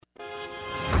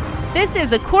This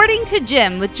is According to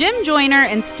Jim with Jim Joyner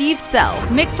and Steve Sell,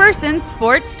 McPherson's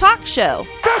sports talk show.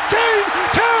 15,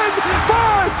 10,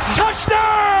 5,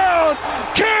 touchdown!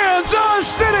 Kansas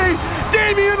City!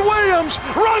 Damian Williams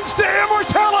runs to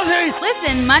immortality!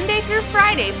 Listen Monday through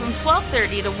Friday from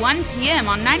 12:30 to 1 p.m.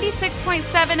 on 96.7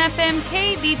 FM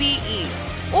KBBE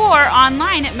or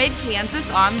online at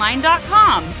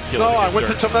midkansasonline.com. No, I went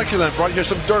to Temecula and brought you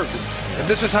some dirt. And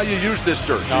this is how you use this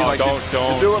dirt. No, don't.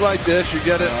 You do it like this, you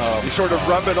get it, you sort of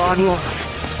rub it on.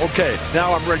 Okay,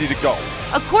 now I'm ready to go.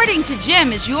 According to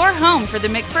Jim is your home for the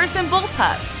McPherson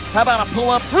Bullpups. How about a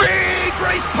pull-up three?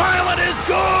 Grace Pilot is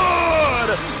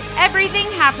good! Everything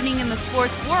happening in the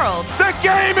sports world. The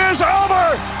game is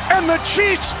over, and the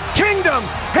Chiefs Kingdom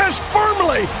has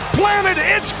firmly planted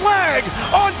its flag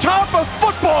on top of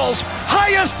football's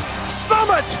highest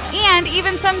summit. And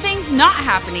even some things not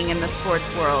happening in the sports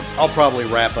world. I'll probably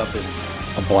wrap up in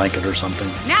a blanket or something.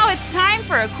 Now it's time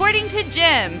for According to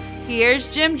Jim. Here's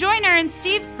Jim Joyner and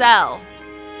Steve Sell.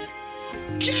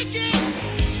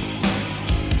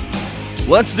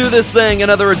 Let's do this thing.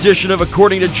 Another edition of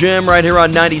According to Jim right here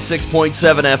on 96.7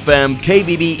 FM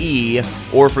KBBE,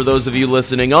 or for those of you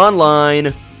listening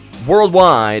online,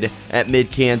 worldwide at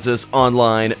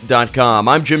midkansasonline.com.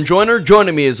 I'm Jim Joyner.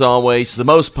 Joining me as always, the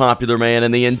most popular man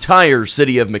in the entire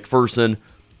city of McPherson,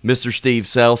 Mr. Steve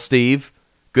Sell. Steve,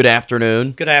 good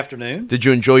afternoon. Good afternoon. Did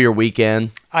you enjoy your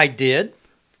weekend? I did.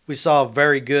 We saw a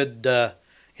very good,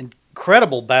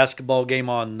 incredible basketball game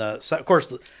on, of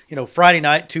course, Friday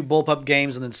night, 2 Bullpup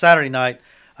games, and then Saturday night,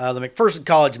 the McPherson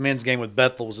College men's game with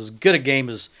Bethel was as good a game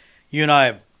as you and I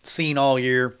have seen all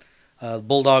year. The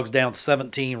Bulldogs down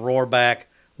 17, roar back,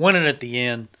 winning at the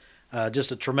end.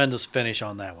 Just a tremendous finish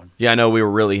on that one. Yeah, I know we were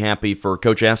really happy for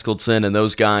Coach Askeldson and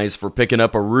those guys for picking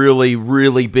up a really,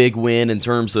 really big win in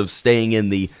terms of staying in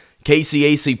the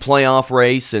KCAC playoff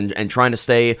race and trying to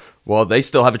stay. Well, they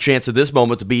still have a chance at this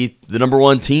moment to be the number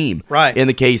one team in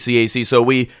the KCAC. So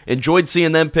we enjoyed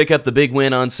seeing them pick up the big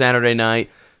win on Saturday night.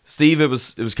 Steve, it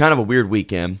was kind of a weird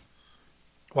weekend.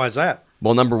 Why is that?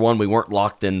 Well, number one, we weren't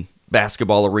locked in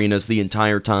basketball arenas the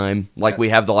entire time like we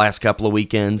have the last couple of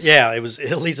weekends. Yeah, it was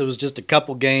just a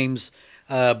couple games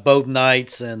both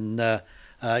nights, and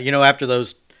after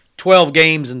those 12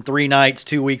 games in 3 nights,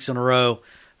 2 weeks in a row,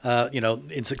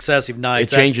 in successive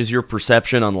nights, it changes your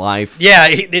perception on life. Yeah,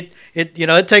 it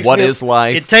takes what is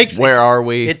life? Where are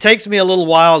we? It takes me a little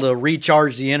while to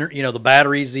recharge the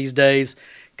batteries these days,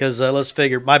 because let's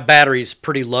figure my battery's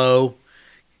pretty low,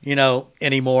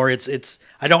 anymore. It's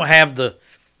I don't have the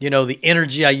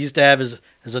energy I used to have as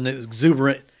an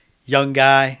exuberant young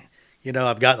guy.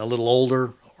 I've gotten a little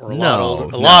older, or a lot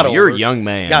older. You're a young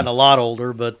man. Gotten a lot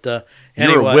older, but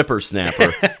anyway. You're a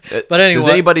whippersnapper. But anyway, does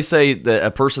anybody say that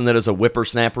a person that is a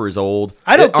whippersnapper is old?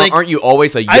 I don't think. Aren't you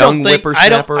always a young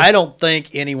whippersnapper? I don't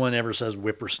think anyone ever says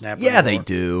whippersnapper. Yeah, anymore. they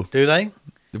do. Do they?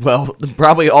 Well,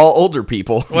 probably all older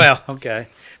people. Well, okay.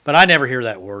 But I never hear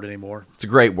that word anymore. It's a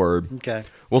great word. Okay.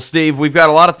 Well, Steve, we've got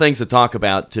a lot of things to talk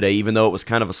about today, even though it was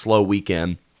kind of a slow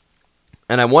weekend.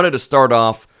 And I wanted to start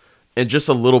off in just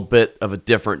a little bit of a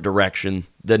different direction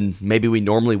than maybe we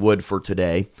normally would for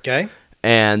today. Okay.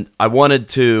 And I wanted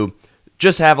to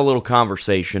just have a little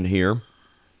conversation here.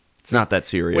 It's not that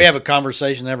serious. We have a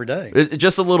conversation every day.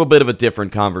 Just a little bit of a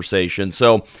different conversation.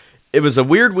 So it was a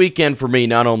weird weekend for me,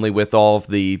 not only with all of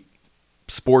the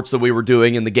sports that we were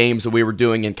doing and the games that we were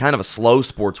doing, and kind of a slow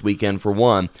sports weekend for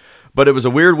one, but it was a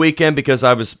weird weekend because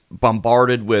I was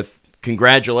bombarded with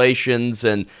congratulations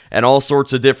and all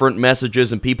sorts of different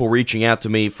messages and people reaching out to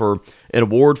me for an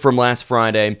award from last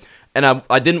Friday. And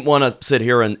I didn't want to sit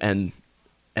here and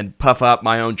puff up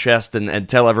my own chest and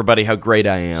tell everybody how great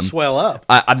I am. Swell up.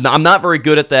 I'm not very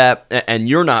good at that, and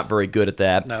you're not very good at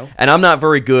that. No. And I'm not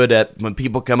very good at when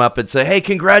people come up and say, "Hey,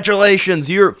 congratulations!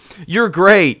 You're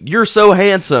great. You're so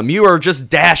handsome. You are just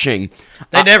dashing."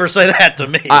 They never say that to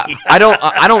me. I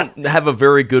don't have a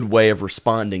very good way of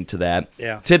responding to that.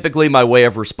 Yeah. Typically, my way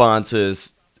of response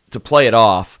is to play it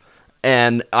off,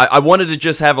 and I wanted to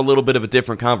just have a little bit of a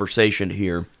different conversation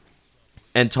here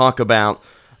and talk about,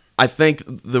 I think,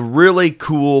 the really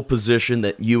cool position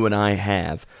that you and I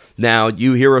have. Now,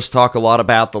 you hear us talk a lot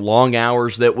about the long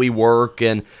hours that we work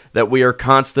and that we are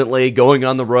constantly going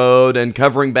on the road and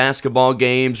covering basketball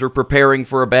games or preparing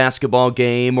for a basketball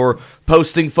game or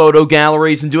posting photo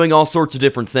galleries and doing all sorts of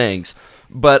different things.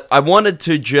 But I wanted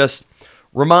to just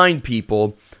remind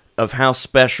people of how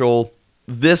special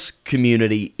this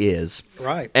community is.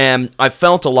 Right. And I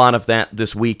felt a lot of that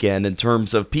this weekend in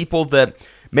terms of people that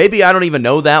maybe I don't even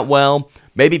know that well.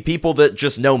 Maybe people that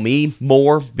just know me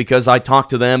more because I talk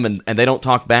to them and they don't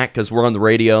talk back because we're on the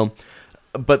radio.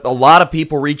 But a lot of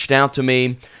people reached out to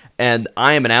me, And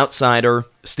I am an outsider.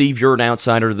 Steve, you're an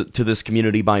outsider to this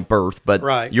community by birth, but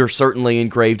right. You're certainly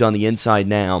engraved on the inside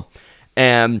now.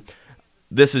 And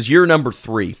this is year number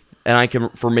 3, and I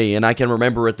can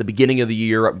remember at the beginning of the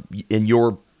year in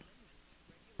your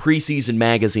preseason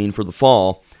magazine for the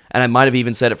fall, and I might have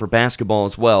even said it for basketball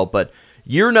as well, but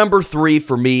year number 3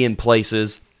 for me in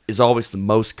places is always the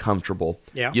most comfortable.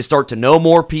 Yeah. You start to know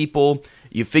more people,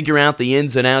 you figure out the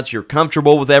ins and outs, you're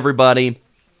comfortable with everybody,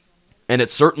 and it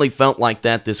certainly felt like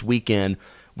that this weekend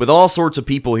with all sorts of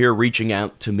people here reaching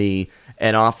out to me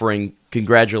and offering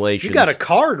congratulations. You got a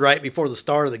card right before the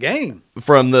start of the game.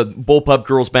 From the Bullpup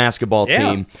girls basketball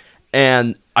team.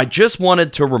 And I just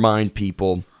wanted to remind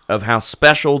people of how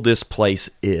special this place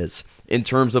is in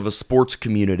terms of a sports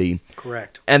community.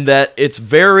 Correct. And that it's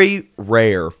very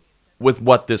rare with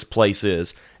what this place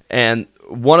is. And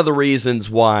one of the reasons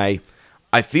why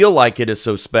I feel like it is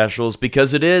so special is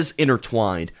because it is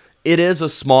intertwined. It is a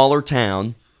smaller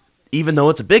town, even though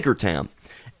it's a bigger town.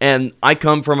 And I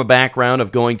come from a background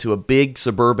of going to a big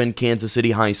suburban Kansas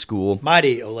City high school.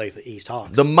 Mighty Olathe East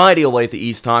Hawks. The mighty Olathe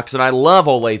East Hawks, and I love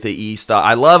Olathe East.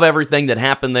 I love everything that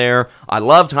happened there. I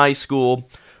loved high school.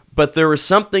 But there is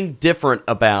something different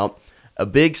about a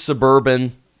big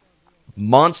suburban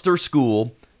monster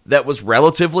school that was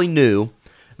relatively new.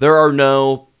 There are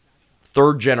no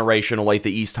third-generation Olathe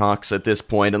East Hawks at this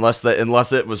point, unless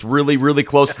it was really, really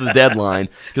close to the deadline,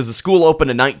 because the school opened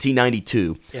in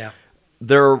 1992. Yeah.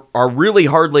 There are really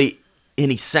hardly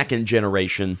any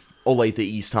second-generation Olathe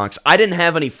East Hawks. I didn't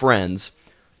have any friends.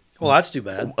 Well, that's too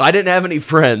bad. I didn't have any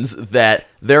friends that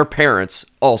their parents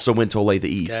also went to Olathe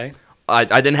East. Okay. I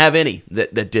didn't have any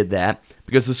that did that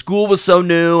because the school was so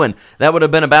new, and that would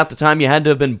have been about the time you had to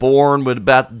have been born, would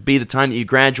about be the time that you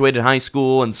graduated high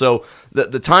school, and so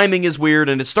the timing is weird,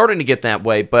 and it's starting to get that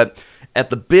way. But at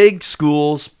the big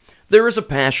schools, there is a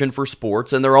passion for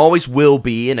sports, and there always will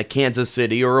be in a Kansas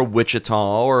City or a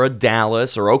Wichita or a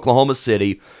Dallas or Oklahoma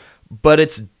City, but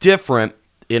it's different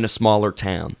in a smaller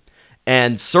town.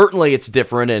 And certainly it's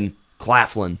different in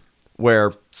Claflin,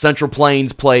 where Central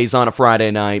Plains plays on a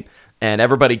Friday night, and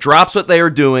everybody drops what they are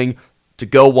doing to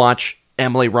go watch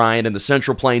Emily Ryan and the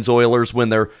Central Plains Oilers win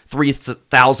their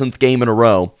 3,000th game in a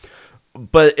row.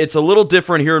 But it's a little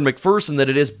different here in McPherson that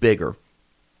it is bigger.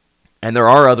 And there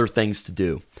are other things to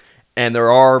do. And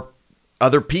there are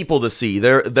other people to see.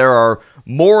 There are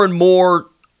more and more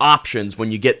options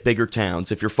when you get bigger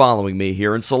towns. If you're following me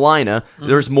here in Salina,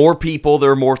 there's more people,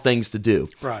 there are more things to do.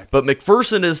 Right. But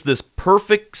McPherson is this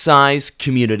perfect size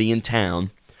community in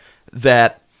town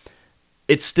that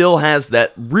it still has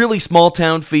that really small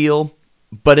town feel,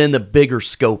 but in the bigger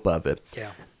scope of it.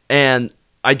 Yeah. And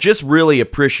I just really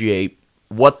appreciate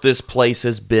what this place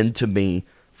has been to me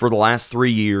for the last 3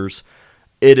 years.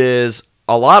 It is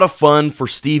a lot of fun for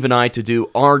Steve and I to do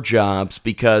our jobs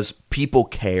because people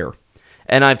care.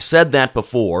 And I've said that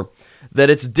before, that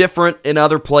it's different in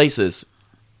other places.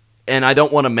 And I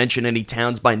don't want to mention any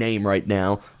towns by name right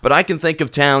now, but I can think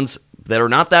of towns that are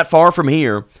not that far from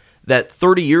here that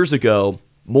 30 years ago,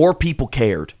 more people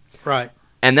cared. Right.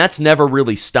 And that's never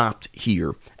really stopped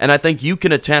here. And I think you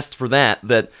can attest for that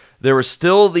there is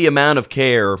still the amount of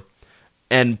care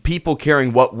and people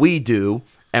caring what we do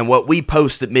and what we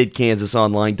post at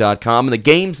midkansasonline.com and the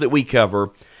games that we cover.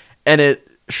 And it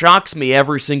shocks me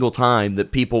every single time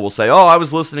that people will say, oh, I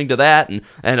was listening to that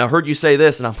and I heard you say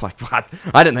this. And I'm like, what?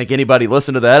 I didn't think anybody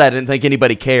listened to that. I didn't think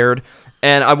anybody cared.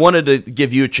 And I wanted to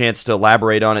give you a chance to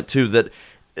elaborate on it too, that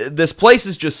this place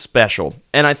is just special.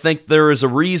 And I think there is a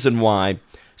reason why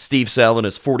Steve Sell in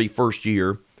his 41st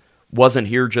year wasn't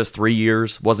here just 3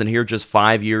 years, wasn't here just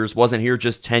 5 years, wasn't here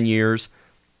just 10 years,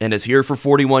 and is here for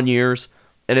 41 years.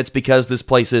 And it's because this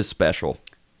place is special.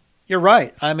 You're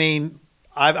right. I mean,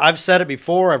 I've said it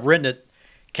before. I've written it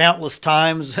countless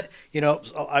times. You know,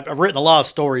 I've written a lot of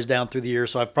stories down through the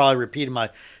years, so I've probably repeated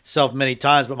myself many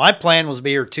times. But my plan was to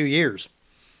be here 2 years.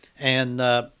 And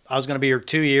I was going to be here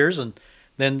 2 years, and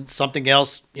then something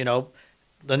else, you know,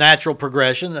 the natural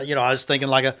progression. You know, I was thinking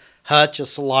like a Hutch, a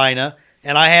Salina,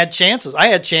 and I had chances. I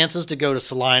had chances to go to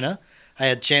Salina. I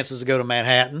had chances to go to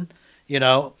Manhattan, you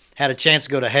know, had a chance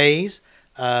to go to Hayes.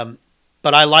 But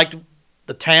I liked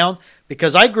the town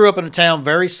because I grew up in a town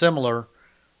very similar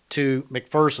to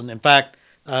McPherson. In fact,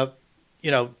 you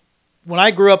know, when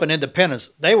I grew up in Independence,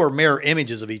 they were mirror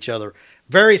images of each other.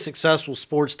 Very successful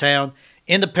sports town.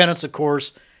 Independence, of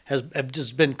course, have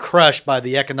just been crushed by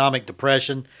the economic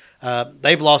depression.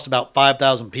 They've lost about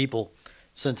 5,000 people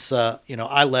since you know,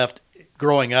 I left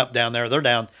growing up down there. They're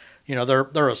down, you know,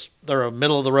 they're a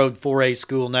middle of the road 4A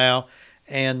school now,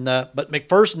 and but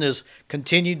McPherson has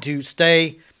continued to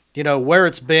stay where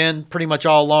it's been pretty much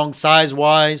all along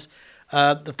size-wise.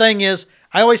 The thing is,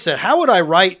 I always said, how would I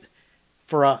write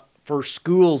for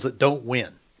schools that don't win?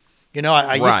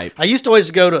 I used to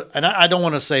always go to, and I don't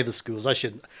want to say the schools.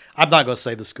 I'm not going to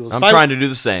say the schools. I'm trying to do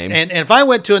the same. And if I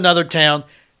went to another town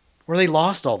where they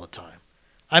lost all the time,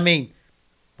 I mean,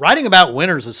 writing about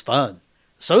winners is fun.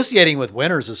 Associating with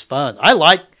winners is fun. I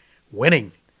like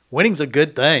winning. Winning's a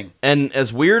good thing. And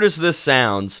as weird as this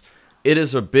sounds, it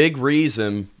is a big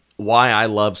reason why I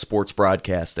love sports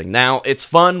broadcasting. Now, it's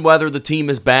fun whether the team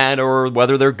is bad or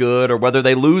whether they're good or whether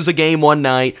they lose a game one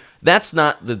night. That's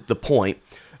not the point.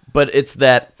 But it's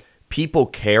that people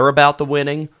care about the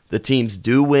winning. The teams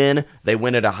do win. They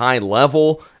win at a high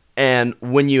level. And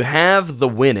when you have the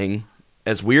winning,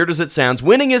 as weird as it sounds,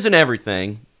 winning isn't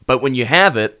everything. But when you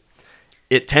have it,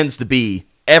 it tends to be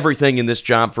everything in this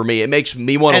job for me. It makes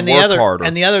me want to work harder.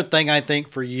 And the other thing I think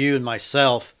for you and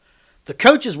myself, the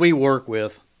coaches we work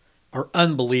with are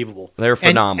unbelievable. They're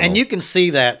phenomenal. And you can see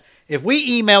that. If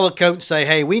we email a coach and say,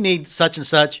 hey, we need such and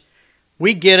such,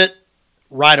 we get it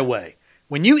right away.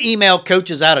 When you email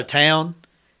coaches out of town,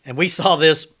 and we saw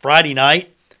this Friday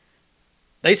night,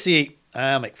 they see,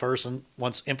 McPherson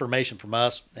wants information from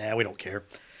us. We don't care.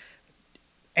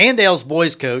 Andale's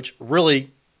boys coach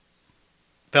really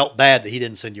felt bad that he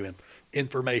didn't send you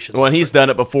information. Well, and he's done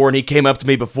it before, and he came up to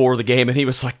me before the game, and he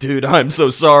was like, dude, I'm so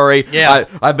sorry. Yeah.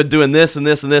 I've been doing this and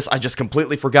this and this. I just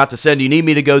completely forgot to send you. You need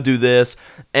me to go do this.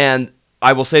 And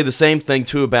I will say the same thing,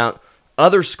 too, about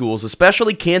other schools,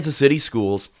 especially Kansas City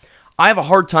schools. I have a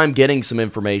hard time getting some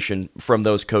information from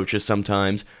those coaches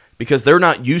sometimes because they're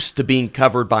not used to being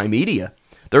covered by media.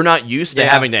 They're not used to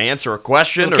having to answer a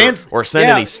question or send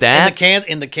any stats.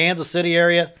 In the Kansas City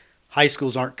area, high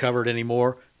schools aren't covered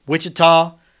anymore.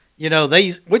 Wichita,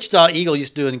 Wichita Eagle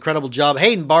used to do an incredible job.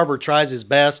 Hayden Barber tries his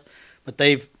best, but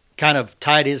they've kind of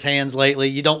tied his hands lately.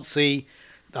 You don't see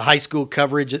the high school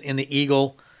coverage in the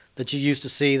Eagle that you used to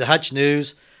see. The Hutch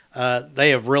News, they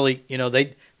have really,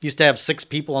 they used to have 6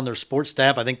 people on their sports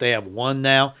staff. I think they have 1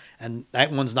 now, and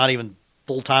that one's not even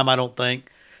full-time, I don't think.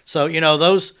 So,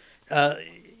 those,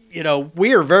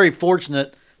 we are very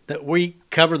fortunate that we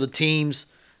cover the teams,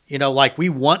 like we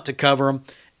want to cover them.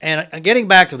 And getting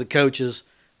back to the coaches,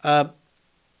 I've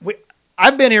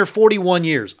been here 41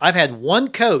 years. I've had one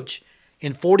coach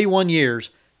in 41 years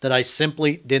that I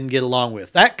simply didn't get along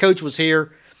with. That coach was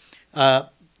here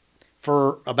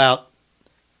for about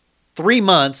 3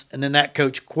 months, and then that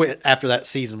coach quit after that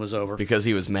season was over. Because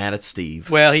he was mad at Steve.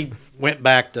 Well, he went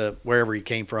back to wherever he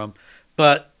came from.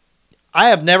 But I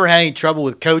have never had any trouble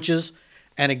with coaches.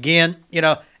 And again,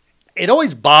 it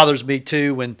always bothers me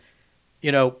too when,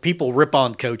 people rip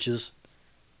on coaches.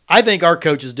 I think our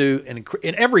coaches do,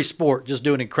 in every sport, just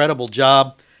do an incredible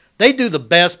job. They do the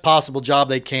best possible job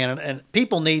they can, and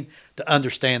people need to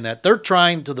understand that. They're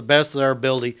trying to the best of their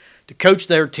ability to coach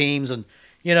their teams, and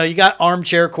you got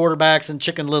armchair quarterbacks and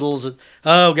chicken littles.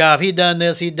 Oh, God, if he'd done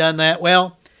this, he'd done that.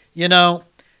 Well,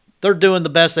 they're doing the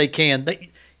best they can.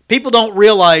 People don't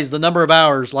realize the number of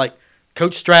hours like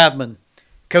Coach Stradman,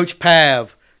 Coach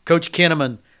Pav, Coach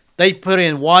Kinnaman, they put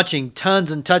in watching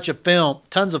tons of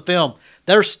film.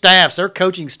 Their staffs, their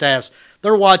coaching staffs,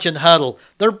 they're watching huddle.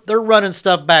 They're running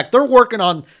stuff back. They're working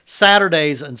on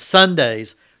Saturdays and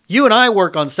Sundays. You and I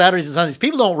work on Saturdays and Sundays.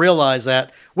 People don't realize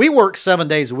that. We work 7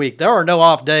 days a week. There are no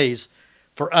off days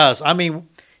for us. I mean,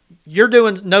 you're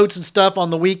doing notes and stuff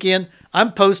on the weekend.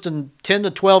 I'm posting 10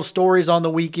 to 12 stories on the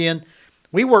weekend.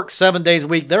 We work 7 days a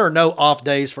week. There are no off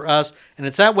days for us, and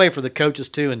it's that way for the coaches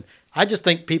too. And I just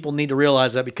think people need to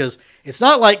realize that because it's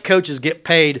not like coaches get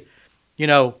paid,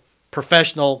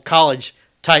 professional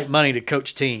college-type money to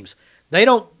coach teams. They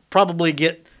don't probably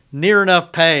get near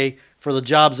enough pay for the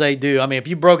jobs they do. I mean, if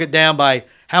you broke it down by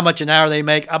how much an hour they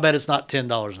make, I bet it's not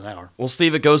 $10 an hour. Well,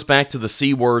 Steve, it goes back to the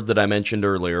C word that I mentioned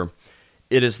earlier.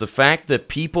 It is the fact that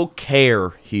people care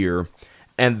here,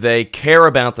 and they care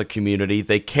about the community.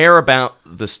 They care about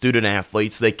the student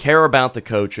athletes. They care about the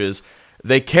coaches.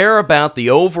 They care about the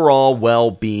overall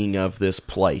well-being of this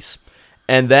place.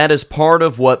 And that is part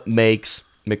of what makes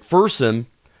McPherson,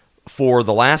 for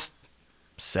the last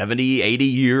 70, 80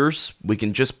 years, we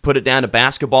can just put it down to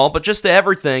basketball, but just to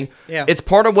everything. Yeah. It's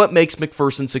part of what makes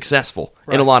McPherson successful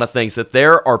in a lot of things, that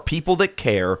there are people that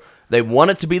care, they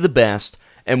want it to be the best,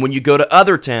 and when you go to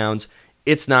other towns,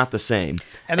 it's not the same.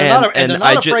 And they're not afraid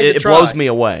to try. It blows me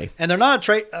away. And they're not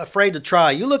afraid to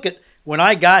try. You look at, when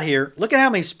I got here, look at how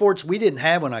many sports we didn't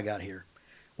have when I got here.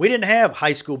 We didn't have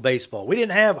high school baseball. We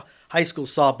didn't have high school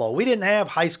softball. We didn't have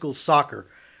high school soccer.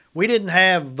 We didn't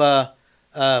have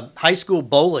high school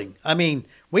bowling. I mean,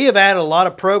 we have added a lot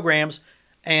of programs,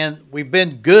 and we've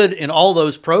been good in all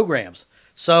those programs.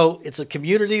 So it's a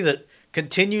community that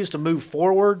continues to move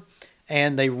forward,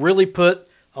 and they really put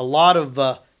a lot of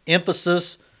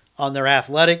emphasis on their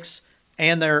athletics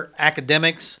and their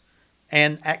academics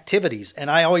and activities.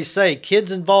 And I always say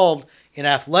kids involved in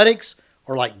athletics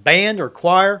or like band or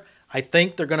choir, I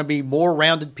think they're going to be more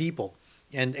rounded people.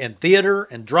 And theater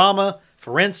and drama,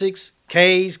 forensics,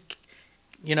 Ks,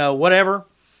 whatever.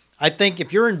 I think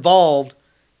if you're involved,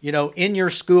 in your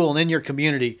school and in your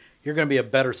community, you're going to be a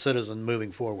better citizen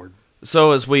moving forward.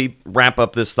 So as we wrap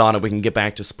up this thought and we can get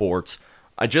back to sports,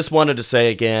 I just wanted to say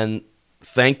again,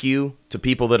 thank you to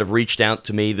people that have reached out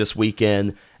to me this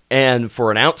weekend. And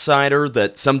for an outsider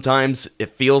that sometimes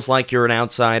it feels like you're an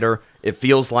outsider, it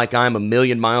feels like I'm a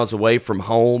million miles away from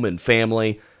home and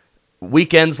family.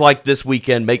 Weekends like this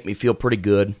weekend make me feel pretty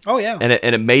good. Oh, yeah. And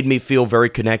it made me feel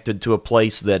very connected to a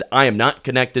place that I am not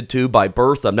connected to by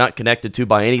birth. I'm not connected to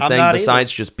by anything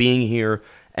besides just being here.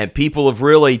 And people have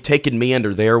really taken me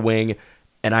under their wing,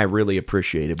 and I really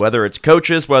appreciate it. Whether it's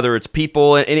coaches, whether it's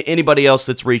people, anybody else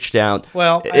that's reached out.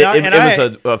 Well, it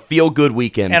was a feel-good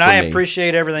weekend and for me. I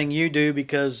appreciate everything you do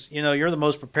because, you're the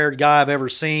most prepared guy I've ever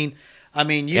seen. I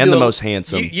mean, the most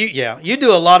handsome. You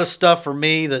do a lot of stuff for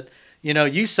me that,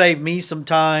 you save me some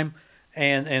time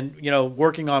and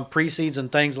working on pre-seeds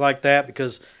and things like that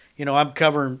because, I'm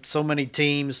covering so many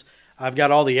teams. I've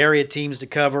got all the area teams to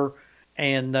cover,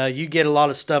 and you get a lot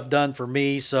of stuff done for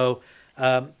me. So,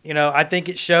 I think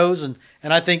it shows, and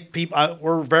I think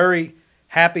we're very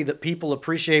happy that people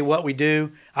appreciate what we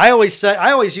do. I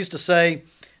always used to say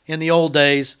in the old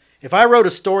days, if I wrote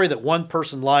a story that one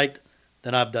person liked,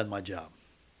 then I've done my job.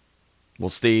 Well,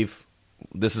 Steve,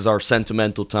 this is our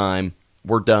sentimental time.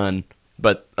 We're done.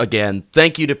 But again,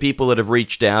 thank you to people that have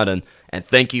reached out, and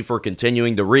thank you for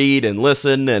continuing to read and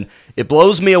listen. And it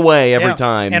blows me away every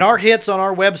time. And our hits on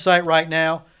our website right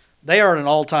now, they are at an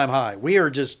all-time high. We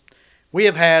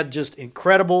have had just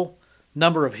incredible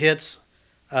number of hits.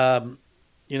 Especially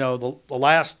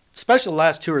the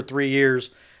last 2 or 3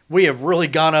 years, we have really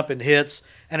gone up in hits.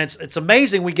 And it's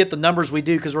amazing we get the numbers we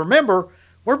do because remember,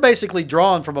 we're basically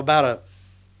drawing from about a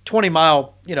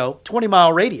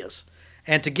 20-mile radius.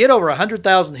 And to get over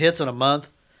 100,000 hits in a month,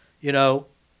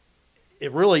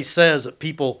 it really says that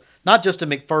people, not just in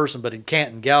McPherson, but in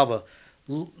Canton, Galva,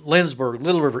 Lindsborg,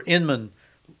 Little River, Inman,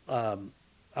 I'm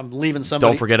leaving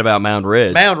somebody. Don't forget about Mound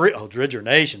Ridge. Dridger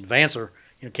Nation, Vancer,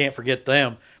 can't forget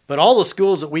them. But all the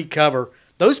schools that we cover,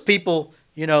 those people,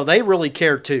 they really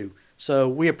care too. So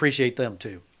we appreciate them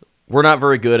too. We're not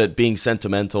very good at being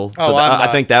sentimental, so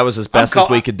I think that was as best as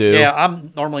we could do. Yeah,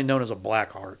 I'm normally known as a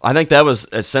black heart. I think that was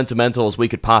as sentimental as we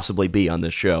could possibly be on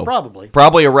this show.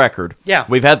 Probably a record. Yeah.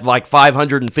 We've had like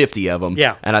 550 of them.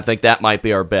 Yeah. And I think that might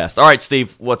be our best. All right,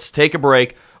 Steve, let's take a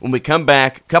break. When we come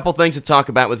back, a couple things to talk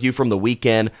about with you from the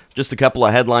weekend, just a couple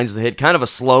of headlines to hit. Kind of a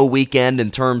slow weekend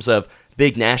in terms of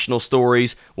big national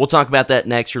stories. We'll talk about that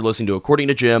next. You're listening to According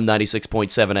to Jim,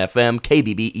 96.7 FM,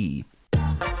 KBBE.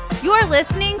 You're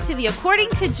listening to the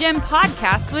According to Jim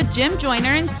podcast with Jim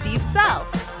Joyner and Steve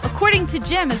Self. According to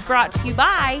Jim is brought to you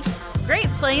by Great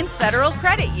Plains Federal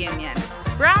Credit Union,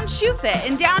 Brown Shoe Fit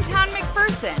in downtown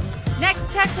McPherson,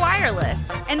 Next Tech Wireless,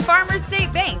 and Farmers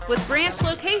State Bank with branch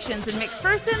locations in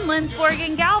McPherson, Lindsborg,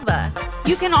 and Galva.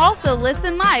 You can also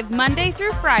listen live Monday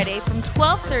through Friday from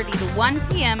 12:30 to 1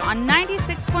 p.m. on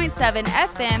 96.7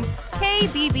 FM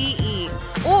KBBE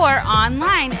or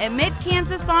online at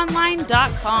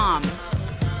midkansasonline.com.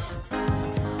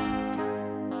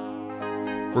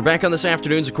 We're back on this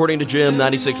afternoon's According to Jim,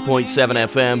 96.7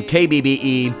 FM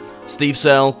KBBE. Steve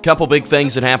Sell, couple big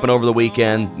things that happened over the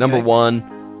weekend. Number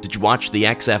one, did you watch the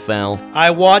XFL? I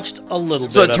watched a little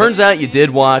bit. So it turns out you did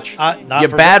watch. You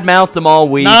badmouthed them all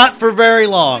week. Not for very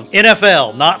long.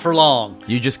 NFL, not for long.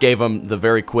 You just gave them the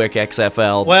very quick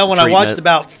XFL. Well, when treatment. I watched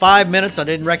about 5 minutes, I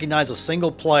didn't recognize a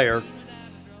single player.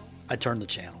 I turned the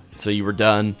channel. So you were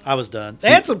done? I was done. They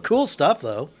had some cool stuff,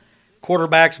 though.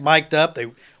 Quarterbacks mic'd up.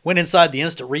 They went inside the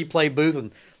instant replay booth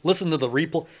and listened to the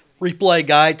replay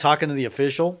guy talking to the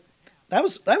official. That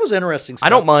was interesting stuff. I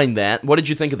don't mind that. What did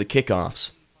you think of the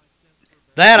kickoffs?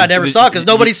 That I never saw because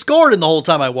nobody scored in the whole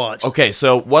time I watched. Okay,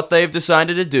 so what they've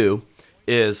decided to do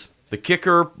is the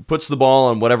kicker puts the ball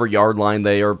on whatever yard line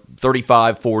they are,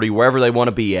 35, 40, wherever they want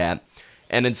to be at.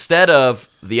 And instead of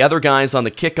the other guys on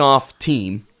the kickoff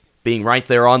team being right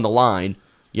there on the line,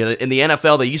 in the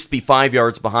NFL, they used to be 5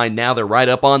 yards behind. Now they're right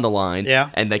up on the line,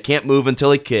 and they can't move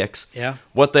until he kicks. Yeah.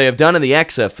 What they have done in the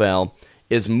XFL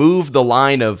is move the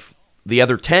line of the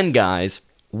other 10 guys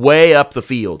way up the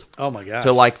field. Oh, my gosh.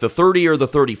 To like the 30 or the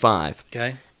 35.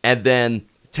 Okay. And then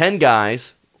 10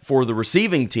 guys for the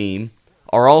receiving team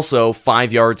are also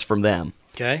 5 yards from them.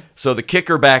 Okay. So the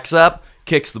kicker backs up,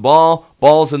 kicks the ball.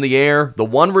 Ball's in the air. The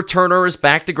one returner is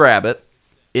back to grab it.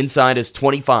 Inside is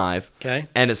 25. Okay.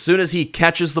 And as soon as he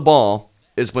catches the ball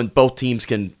is when both teams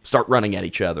can start running at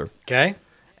each other. Okay.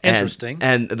 Interesting.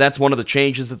 And that's one of the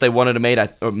changes that they wanted to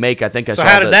make. I think I saw. So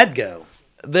how did that go?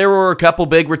 There were a couple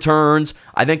big returns.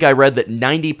 I think I read that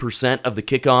 90% of the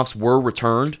kickoffs were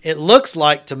returned. It looks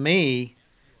like to me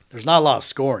there's not a lot of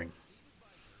scoring.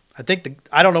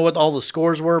 I don't know what all the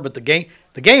scores were, but the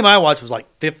game I watched was like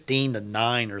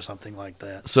 15-9 or something like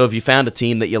that. So have you found a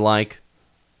team that you like?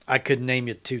 I couldn't name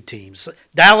you two teams.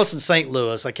 Dallas and St.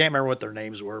 Louis. I can't remember what their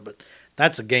names were, but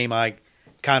that's a game I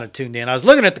kind of tuned in. I was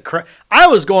looking at the crowd. I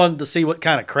was going to see what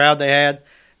kind of crowd they had.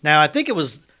 Now, I think it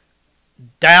was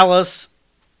Dallas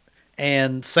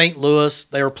and St. Louis.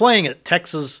 They were playing at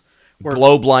Texas,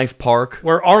 Globe Life Park,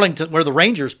 where the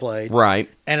Rangers played. right?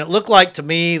 And it looked like to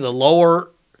me the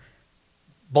lower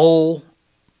bowl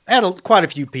had quite a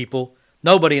few people.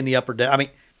 Nobody in the upper deck. I mean,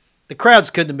 the crowds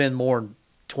couldn't have been more than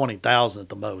 20,000 at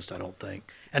the most, I don't think.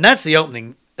 And that's the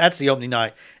opening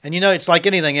night. And it's like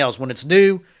anything else. When it's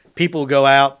new, people go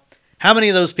out. How many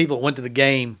of those people that went to the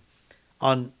game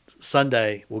on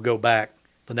Sunday will go back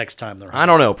the next time they're home? I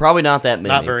don't know. Probably not that many.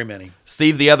 Not very many.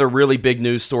 Steve, the other really big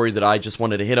news story that I just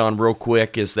wanted to hit on real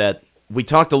quick is that we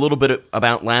talked a little bit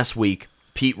about last week.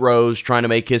 Pete Rose trying to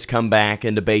make his comeback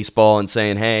into baseball and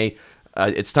saying, hey,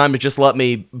 it's time to just let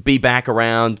me be back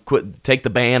around, take the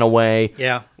ban away.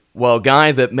 Yeah. Well, a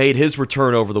guy that made his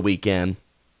return over the weekend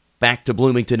back to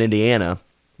Bloomington, Indiana,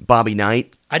 Bobby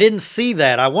Knight. I didn't see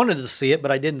that. I wanted to see it,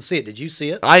 but I didn't see it. Did you see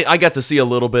it? I got to see a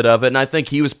little bit of it, and I think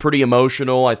he was pretty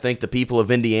emotional. I think the people of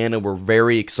Indiana were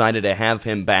very excited to have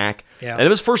him back. Yeah. And it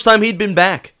was the first time he'd been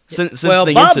back since the Bob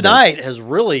incident. Knight has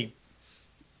really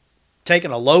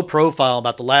taken a low profile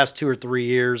about the last 2 or 3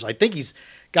 years. I think he's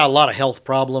got a lot of health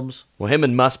problems. Well, him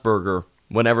and Musburger,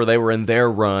 whenever they were in their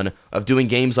run of doing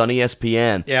games on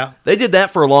ESPN, Yeah. they did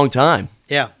that for a long time.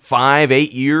 Yeah.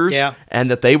 5-8 years, Yeah. and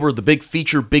that they were the big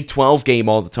feature Big 12 game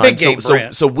all the time. Big game,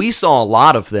 Brent. So we saw a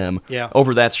lot of them Yeah.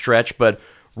 over that stretch, but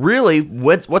really,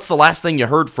 what's the last thing you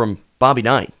heard from Bobby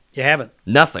Knight? You haven't.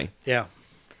 Nothing. Yeah.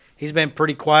 He's been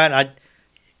pretty quiet.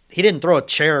 He didn't throw a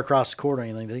chair across the court or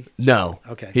anything, did he? No.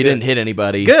 Okay, He good. didn't hit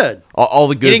anybody. Good. All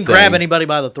the good He didn't grab things. anybody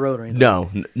by the throat or anything. No,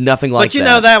 nothing like But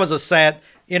that. that was a sad.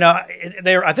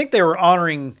 I think they were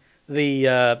honoring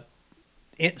the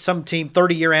some team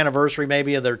 30-year anniversary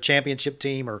maybe of their championship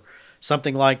team or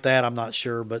something like that. I'm not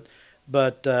sure, but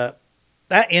that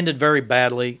ended very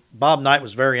badly. Bob Knight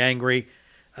was very angry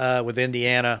with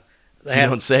Indiana. You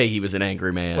don't say he was an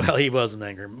angry man. Well, he wasn't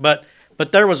angry, but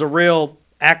there was a real,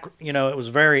 it was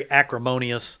very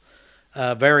acrimonious,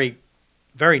 very,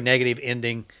 very negative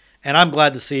ending, and I'm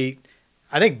glad to see.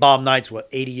 I think Bob Knight's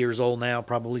 80 years old now,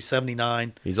 probably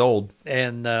 79, He's old.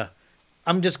 and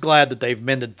I'm just glad that they've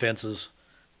mended fences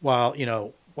while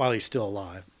he's still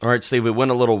alive. All right, Steve, we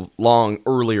went a little long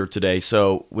earlier today,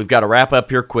 so we've got to wrap up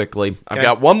here quickly. I've Okay.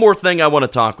 got one more thing I want to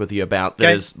talk with you about that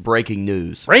Okay. is breaking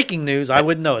news, Breaking news! I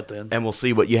wouldn't know it then. and we'll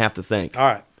see what you have to think All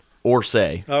right. or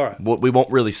say. All right. We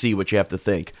won't really see what you have to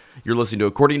think. You're listening to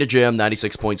According to Jim,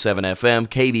 96.7 FM,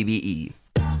 KBBE.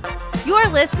 You're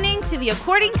listening to the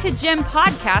According to Jim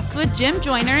podcast with Jim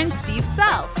Joyner and Steve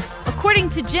Self. According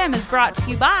to Jim is brought to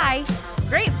you by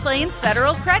Great Plains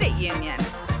Federal Credit Union,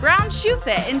 Brown Shoe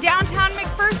Fit in downtown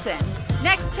McPherson,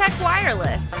 Next Tech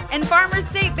Wireless, and Farmers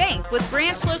State Bank with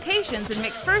branch locations in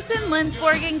McPherson,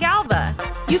 Lindsborg, and Galva.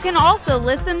 You can also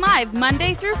listen live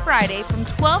Monday through Friday from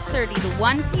 12:30 to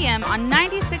 1 p.m. on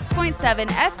 96.7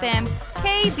 FM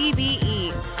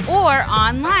KBBE or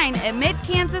online at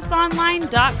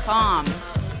midkansasonline.com.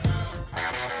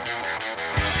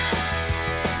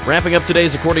 Wrapping up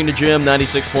today's According to Jim,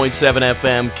 96.7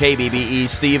 FM, KBBE.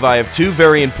 Steve, I have two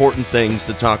very important things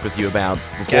to talk with you about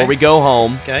before Okay. we go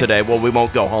home Okay. today. Well, we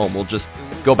won't go home. We'll just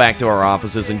go back to our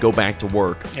offices and go back to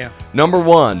work. Yeah. Number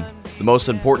one, the most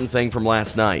important thing from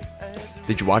last night.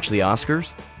 Did you watch the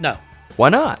Oscars? No, Why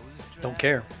not? don't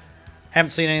care. Haven't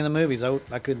seen any of the movies. I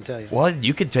couldn't tell you. Well,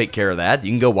 you could take care of that.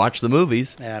 You can go watch the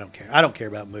movies. I don't care. I don't care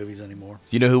about movies anymore.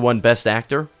 Do you know who won Best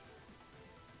Actor?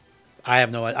 I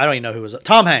don't even know who was.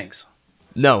 Tom Hanks,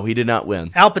 No, he did not win.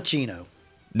 Al Pacino.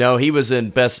 No, he was in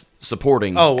Best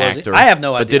Supporting Oh, was Actor. he? I have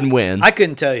no idea. But didn't win. I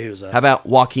couldn't tell you who was up. How about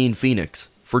Joaquin Phoenix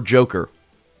for Joker?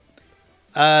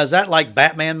 Is that like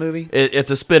Batman movie?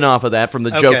 It's a spin-off of that from the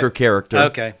Okay. Joker character.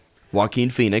 Okay. Joaquin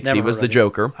Phoenix, Never he was heard the of him.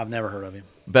 Joker. I've never heard of him.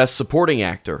 Best Supporting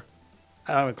Actor.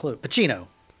 I don't have a clue. Pacino.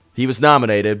 He was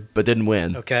nominated but didn't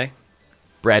win. Okay.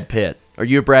 Brad Pitt. Are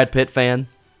you a Brad Pitt fan?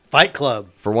 Fight Club.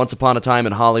 For Once Upon a Time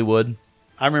in Hollywood?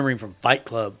 I remember him from Fight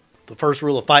Club. The first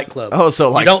rule of Fight Club. Oh, so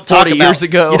like you don't 40 years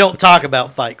ago? You don't talk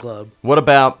about Fight Club. What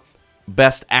about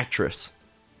Best Actress?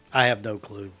 I have no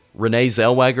clue. Renee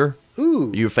Zellweger?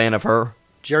 Ooh. You a fan of her?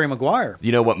 Jerry Maguire. Do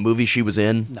you know what movie she was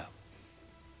in? No.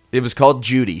 It was called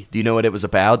Judy. Do you know what it was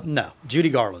about? No. Judy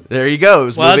Garland. There you go. It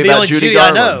was a Well, movie the about only Judy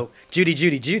Garland. I know.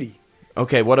 Judy.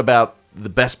 Okay, what about the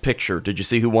Best Picture? Did you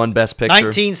see who won Best Picture?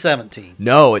 1917.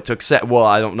 No, it took well,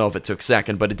 I don't know if it took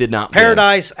second, but it did not win.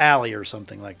 Paradise Alley or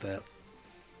something like that.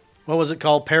 What was it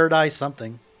called? Paradise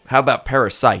something. How about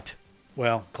Parasite?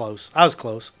 Well, close. I was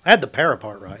close. I had the para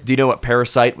part right. Do you know what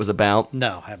Parasite was about?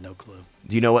 No, I have no clue.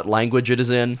 Do you know what language it is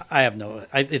in? I have no.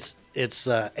 It's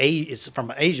from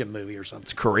an Asian movie or something.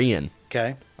 It's Korean.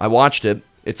 Okay. I watched it.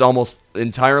 It's almost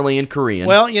entirely in Korean.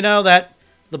 Well, you know that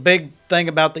the big thing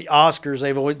about the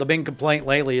Oscars, the big complaint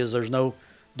lately is there's no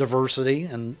diversity,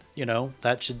 and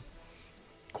that should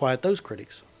quiet those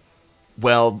critics.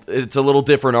 Well, it's a little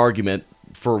different argument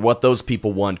for what those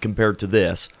people want compared to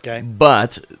this. Okay.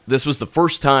 But this was the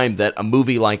first time that a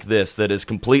movie like this that is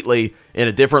completely in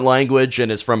a different language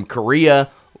and is from Korea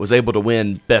was able to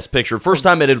win Best Picture. First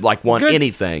time it had won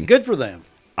anything. Good for them.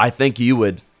 I think you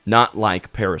would not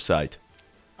like Parasite.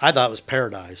 I thought it was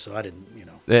Paradise, so I didn't,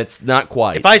 It's not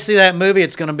quite. If I see that movie,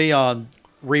 it's going to be on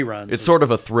reruns. It's sort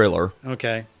of a thriller.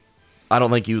 Okay. I don't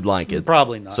think you'd like it.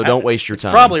 Probably not. So don't waste your it's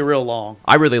time. Probably real long.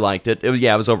 I really liked it. It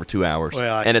was over 2 hours.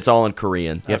 Well, and it's all in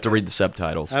Korean. You have to read the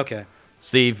subtitles. Okay.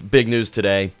 Steve, big news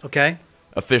today. Okay.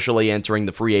 Officially entering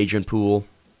the free agent pool,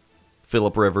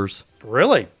 Phillip Rivers.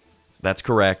 Really? That's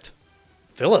correct.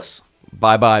 Phyllis.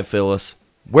 Bye-bye, Phyllis.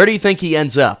 Where do you think he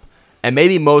ends up? And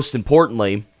maybe most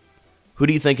importantly, who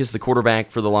do you think is the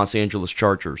quarterback for the Los Angeles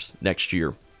Chargers next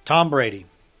year? Tom Brady.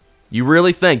 You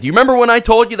really think? Do you remember when I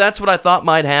told you that's what I thought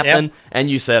might happen? Yep. And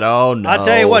you said, oh, no. I'll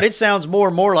tell you what, it sounds more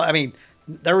and more like,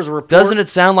 there was a report. Doesn't it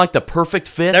sound like the perfect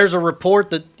fit? There's a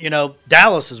report that,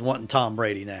 Dallas is wanting Tom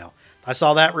Brady now. I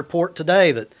saw that report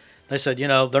today that they said,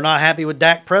 they're not happy with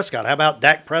Dak Prescott. How about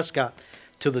Dak Prescott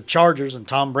to the Chargers and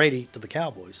Tom Brady to the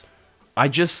Cowboys? I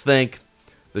just think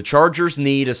the Chargers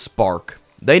need a spark.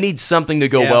 They need something to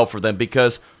go well for them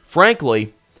because,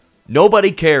 frankly,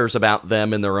 nobody cares about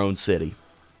them in their own city.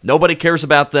 Nobody cares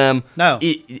about them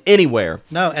anywhere.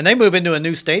 No, and they move into a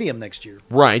new stadium next year.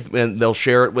 Right, and they'll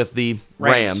share it with the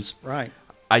Rams. Right.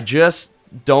 I just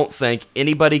don't think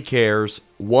anybody cares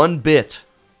one bit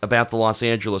about the Los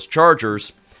Angeles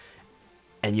Chargers.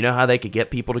 And you know how they could get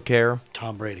people to care?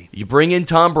 Tom Brady. You bring in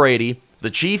Tom Brady.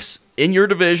 The Chiefs in your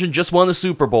division just won the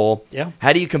Super Bowl. Yeah.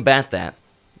 How do you combat that?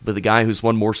 With a guy who's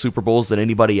won more Super Bowls than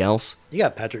anybody else? You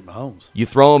got Patrick Mahomes. You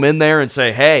throw him in there and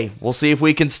say, hey, we'll see if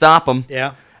we can stop him.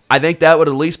 Yeah. I think that would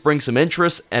at least bring some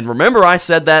interest. And remember I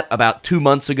said that about 2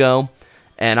 months ago,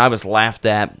 and I was laughed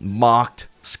at, mocked,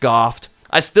 scoffed.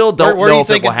 I still don't know if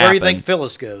it will happen. Where do you think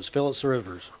Phyllis goes? Phyllis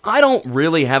Rivers. I don't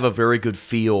really have a very good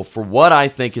feel for what I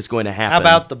think is going to happen. How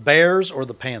about the Bears or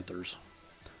the Panthers?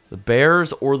 The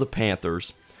Bears or the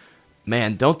Panthers?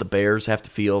 Man, don't the Bears have to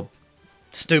feel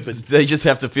stupid? They just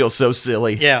have to feel so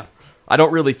silly. Yeah. I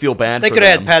don't really feel bad for them. They could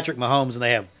have had Patrick Mahomes, and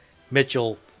they have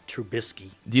Mitchell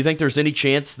Trubisky. Do you think there's any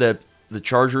chance that the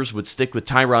Chargers would stick with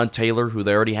Tyrod Taylor, who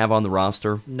they already have on the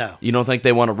roster? No. You don't think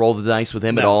they want to roll the dice with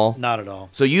him at all? Not at all.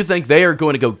 So you think they are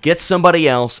going to go get somebody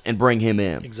else and bring him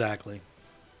in? Exactly.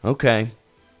 Okay.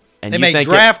 And they may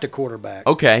draft a quarterback.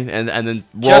 Okay, and then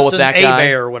roll Justin with that guy.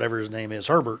 Hebert or whatever his name is,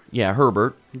 Herbert. Yeah,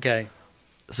 Herbert. Okay.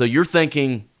 So you're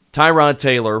thinking Tyrod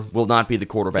Taylor will not be the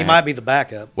quarterback. He might be the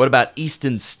backup. What about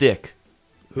Easton Stick?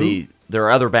 Who? Their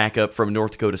other backup from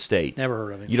North Dakota State. Never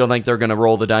heard of him. You don't think they're going to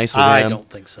roll the dice with him? I don't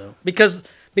think so. Because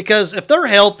if they're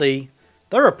healthy,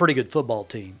 they're a pretty good football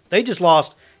team. They just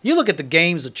lost. You look at the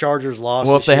games the Chargers lost.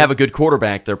 Well, if they have a good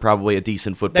quarterback, they're probably a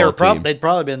decent football team. They'd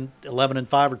probably been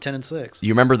 11-5 or 10-6.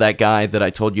 You remember that guy that I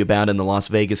told you about in the Las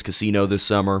Vegas casino this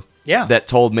summer? Yeah. That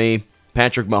told me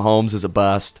Patrick Mahomes is a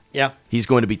bust. Yeah. He's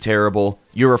going to be terrible.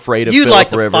 You're afraid of You'd Phillip like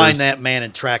to Rivers. find that man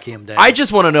and track him down. I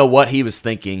just want to know what he was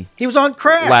thinking. He was on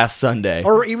crack last Sunday,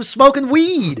 or he was smoking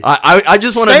weed. I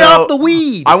just want to know. Stay off the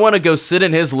weed. I want to go sit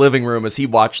in his living room as he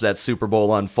watched that Super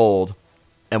Bowl unfold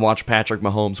and watch Patrick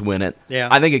Mahomes win it. Yeah.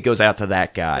 I think it goes out to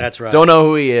that guy. That's right. Don't know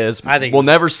who he is. I think we'll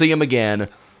never see him again.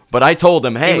 But I told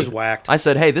him, hey, he was whacked. I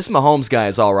said, hey, this Mahomes guy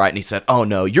is all right. And he said, oh,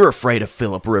 no, you're afraid of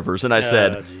Phillip Rivers. And I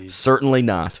said, geez. certainly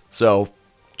not. So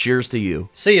cheers to you.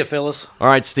 See you, Phyllis. All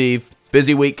right, Steve.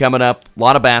 Busy week coming up. A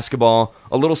lot of basketball.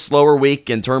 A little slower week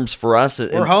in terms for us.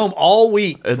 We're home all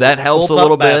week. That helps a Bullpup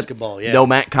little bit. Basketball, yeah. No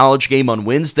Mac College game on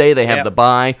Wednesday. They have Yep. the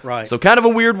bye. Right. So kind of a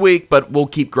weird week, but we'll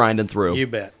keep grinding through. You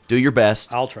bet. Do your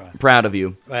best. I'll try. I'm proud of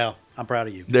you. Well, I'm proud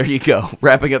of you. There you go.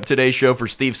 Wrapping up today's show for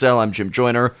Steve Sell, I'm Jim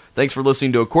Joyner. Thanks for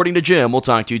listening to According to Jim. We'll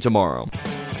talk to you tomorrow.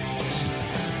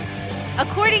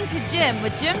 According to Jim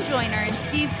with Jim Joyner and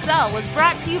Steve Sell was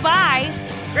brought to you by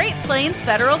Great Plains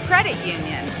Federal Credit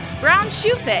Union, Brown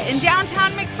Shoe Fit in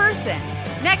downtown McPherson,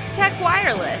 Next Tech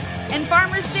Wireless, and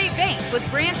Farmers State Bank with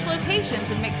branch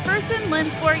locations in McPherson,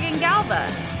 Lindsborg, and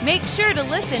Galva. Make sure to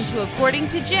listen to According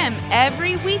to Jim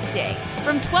every weekday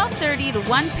from 12:30 to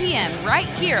 1 p.m. right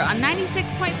here on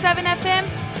 96.7 FM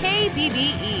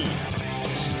KBBE.